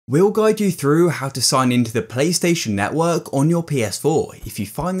We'll guide you through how to sign into the PlayStation Network on your PS4. If you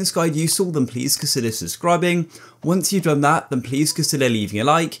find this guide useful, then please consider subscribing. Once you've done that, then please consider leaving a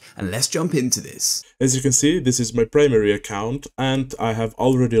like, and let's jump into this. As you can see, this is my primary account and I have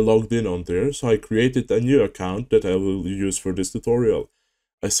already logged in on there, so I created a new account that I will use for this tutorial.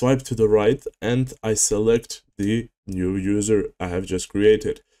 I swipe to the right and I select the new user I have just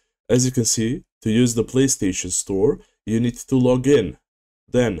created. As you can see, to use the PlayStation Store, you need to log in.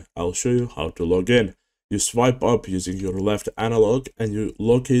 Then I'll show you how to log in. You swipe up using your left analog and you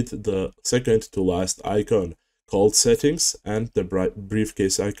locate the second to last icon called Settings and the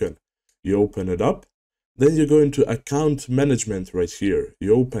briefcase icon. You open it up. Then you go into Account Management right here.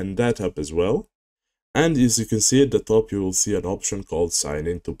 You open that up as well. And as you can see at the top, you will see an option called Sign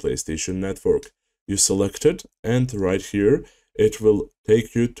into PlayStation Network. You select it and right here, it will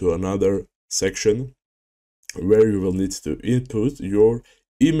take you to another section where you will need to input your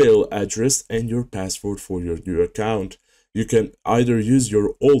email address and your password for your new account. You can either use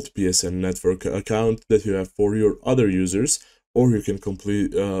your old PSN network account that you have for your other users, or you can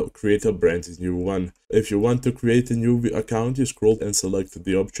create a brand new one. If you want to create a new account, you scroll and select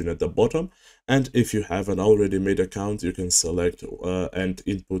the option at the bottom. And if you have an already made account, you can select and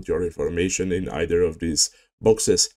input your information in either of these boxes.